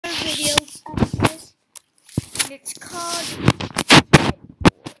and it's called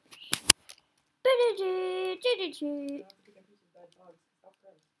Bedwars.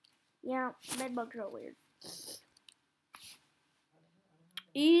 Yeah, bedbugs are weird.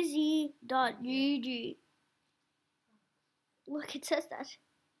 Easy.gg. Look, it says that.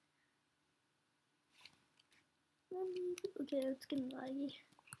 Okay, it's getting laggy.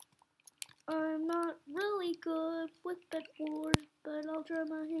 I'm not really good with Bedwars, but I'll try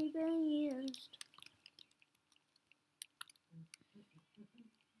my best.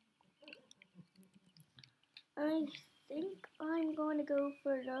 I think I'm going to go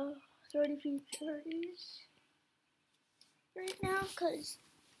for the 30 30s right now, because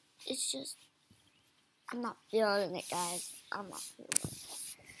it's just, I'm not feeling it, guys. I'm not feeling it.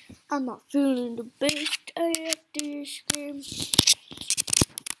 I'm not feeling the best at this game.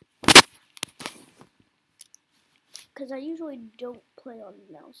 Because I usually don't play on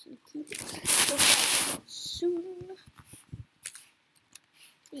mouse and keyboard. Soon.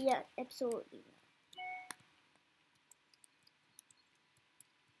 Yeah, absolutely.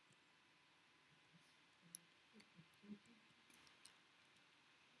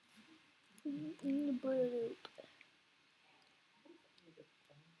 Bloop.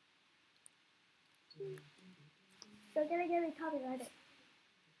 So gonna get me copyrighted.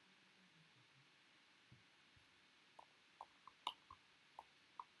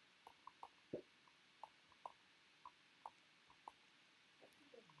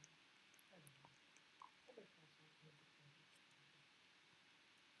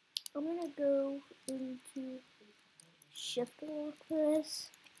 I'm gonna go into shift lock for this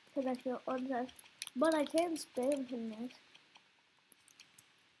because I feel unsafe, but I can spam from this.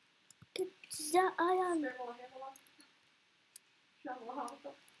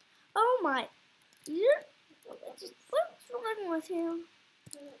 Oh my! What's wrong with him?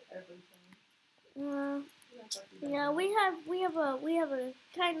 Yeah, we have a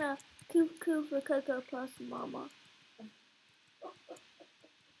kind of cuckoo for Coco plus Mama.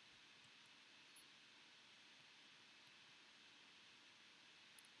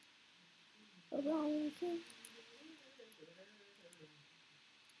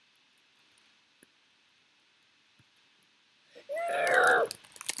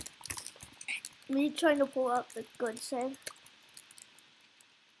 Me trying to pull up the good save.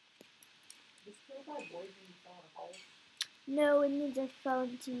 No, it means I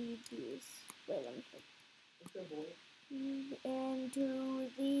found TVs. Wait, let me check. And to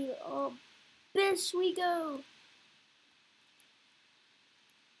the abyss we go.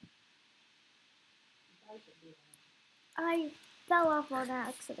 I fell off on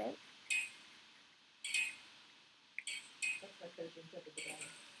accident.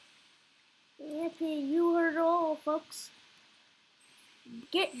 Yippee, you heard it all, folks.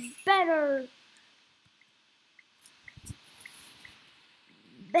 Get better.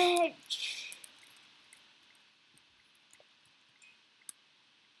 Bitch.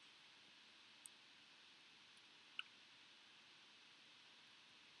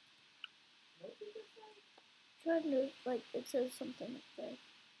 Trying to, like, it says something up there.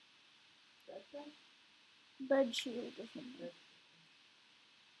 Bed shield or something.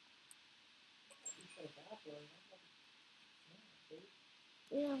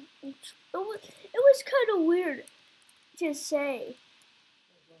 Yeah, it was kind of weird to say.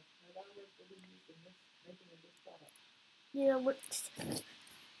 Yeah, this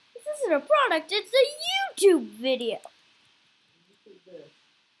isn't a product, it's a YouTube video.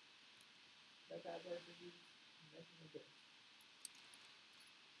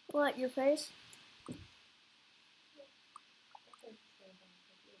 What, your face?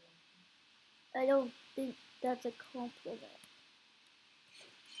 I don't think that's a compliment.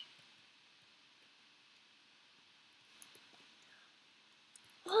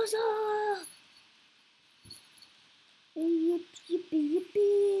 Huzzah! Yippee,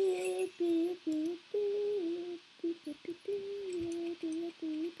 yippee, yippee, yippee, yippee,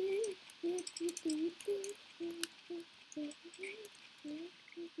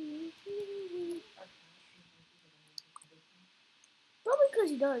 probably because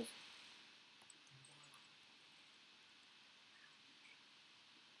he does.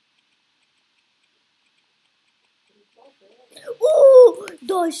 Oh,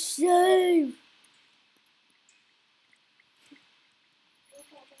 the save!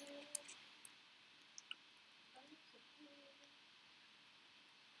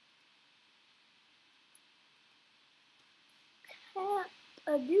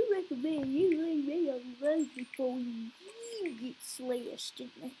 I do recommend you lay me on the road before you get slashed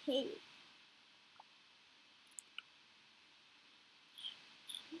in the head.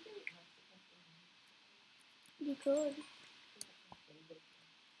 You could.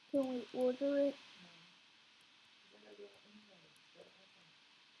 Can we order it?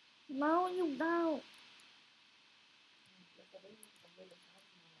 No, you don't.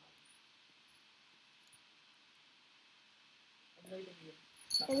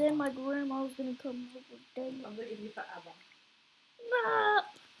 And then my grandma's gonna come over. Dang. I'm leaving you forever. No. I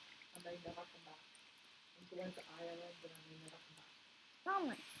may never come back. I'm going to Ireland, but I may never come back. Oh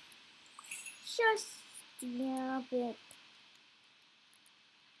my. Just stop it.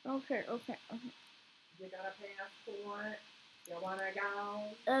 Okay. You got a passport? You wanna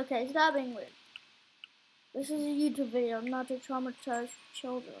go? Okay, stop being weird. This is a YouTube video, not to traumatize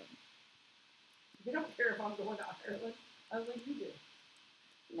children. You don't care if I'm going to Ireland. Only you do.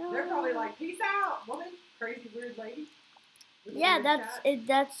 No. They're probably like, peace out, woman. Crazy weird lady. Yeah,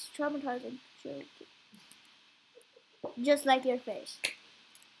 that's traumatizing children. Just like your face.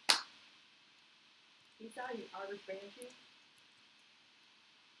 Peace out, you Irish banshee.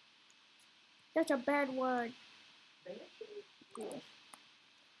 That's a bad word. Banshee? Yeah.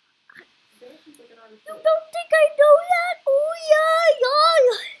 Banshee's like an Irish You banshee. don't think I know that? Oh yeah.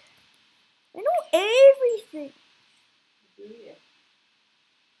 I know everything. Do you?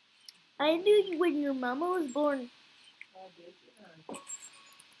 I knew when your mama was born. Oh, did you?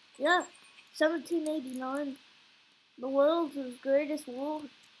 Yeah, 1789. The world's greatest war.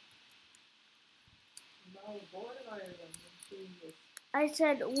 No, born in Ireland. I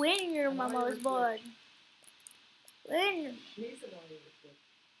said when your mama was born. When? She's an Irish witch.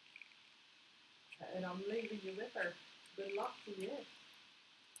 And I'm leaving you with her. Good luck to you.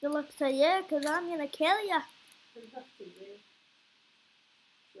 Good luck to you, because I'm going to kill you. Good luck to you.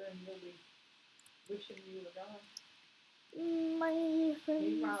 Sure, and you'll be wishing you were gone. My friends,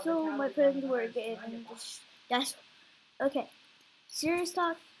 Meanwhile, so the my Cowboys friends on the were Bears, getting that's okay. Serious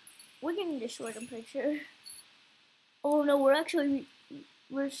talk, we're getting destroyed, I'm pretty sure. Oh no, we're actually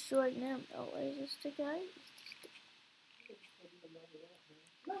destroying them. Oh, is this the guy?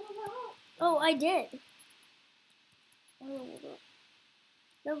 Oh, I did.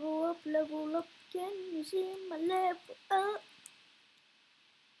 Level up, can you see my level up?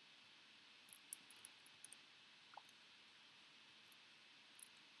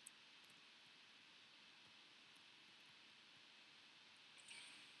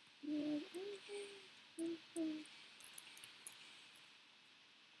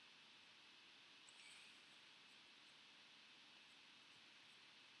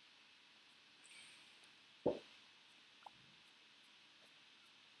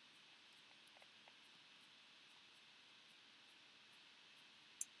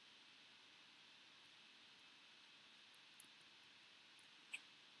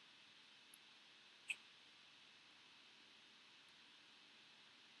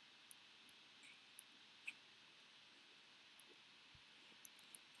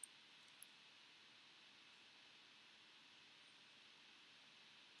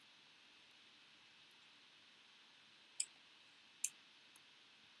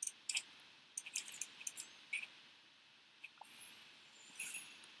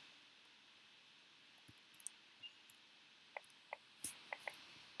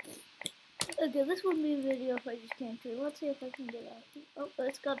 Okay, this wouldn't be a video if I just came through. Let's see if I can get out. Oh,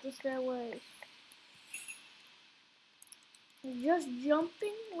 it's got the stairway. Just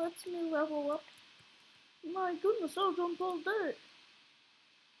jumping lets me level up. My goodness, I'll jump all day.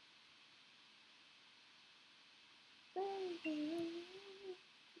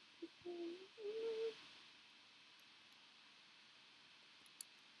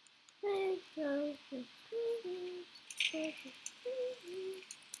 No!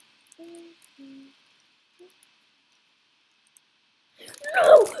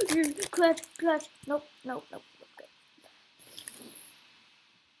 Clutch. Nope. No,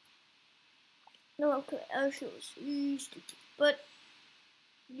 okay, I was stupid. But,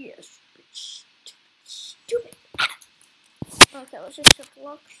 yes, stupid. Okay, let's just shift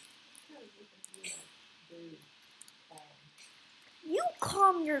lock. You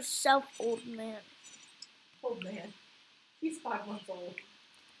calm yourself, old man. Old man. He's 5 months old.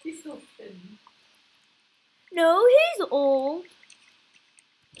 He's still kidding. No, he's old.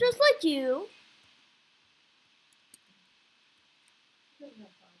 Just like you.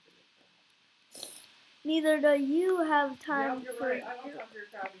 Neither do you have time you're for right. I don't have your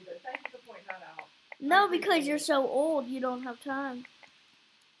crowd either. Thank you for pointing that out. No, because you're so old, you don't have time.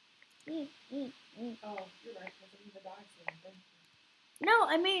 Oh, you're right. Because I'm going to die soon. Thank you. No,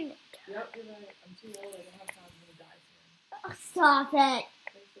 I mean... Yep, you're right. I'm too old. I don't have time. I'm going to die soon. Oh, stop it.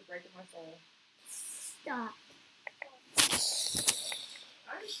 Thanks for breaking my soul. Stop.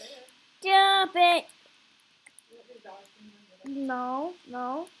 I understand. Stop it. dog thing or whatever. No,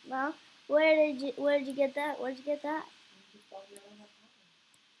 no, no. Where did you get that? Where'd you get that? You just thought you don't have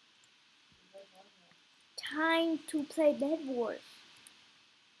time. Time to play Bedwars.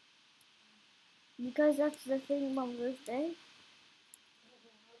 Because that's the thing on birthday. I don't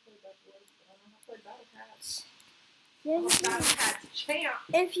know how to play Bedwars, but I know how to play Battle Cats. Yeah, I'm a Battle Cats champ.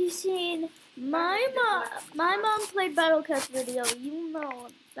 if you've seen my mom played Battle Cats video, you know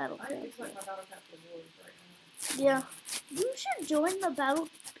Battle I Cats. need to play my Battle Cats Awards right now. Yeah. You should join the Battle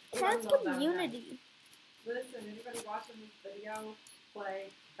Cats love Battle community. Listen, anybody watching this video, play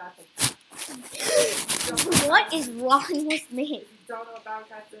Battle Cats. What is wrong with me? If you don't know what Battle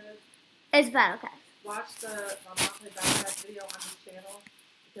Cats is, It's Battle Cats. watch my mom play Battle Cats video on his channel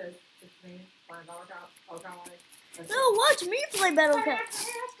because it's me playing Battle Cats. Oh god. No, watch me play Battle Cats.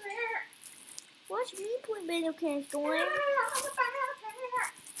 Watch me play Battle Cats, going.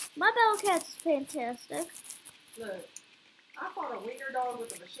 My Battle Cats is fantastic. Look, I fought a wiener dog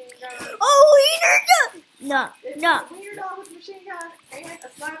with a machine gun. Oh, wiener dog! No, It's no. a wiener dog with a machine gun and a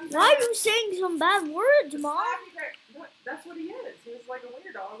slappy bear. Why are you saying some bad words, A Mom? slappy bear. No, that's what he is. He was like a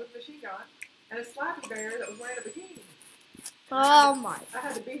wiener dog with a machine gun and a slappy bear that was wearing a bikini. Oh my. I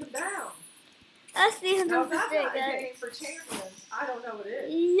had to beat him down. That's the end Now of the that's day, not a guys. game for champions. I don't know what it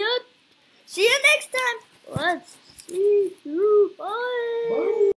is. Yep. See you next time. Let's see you. Bye. Boom.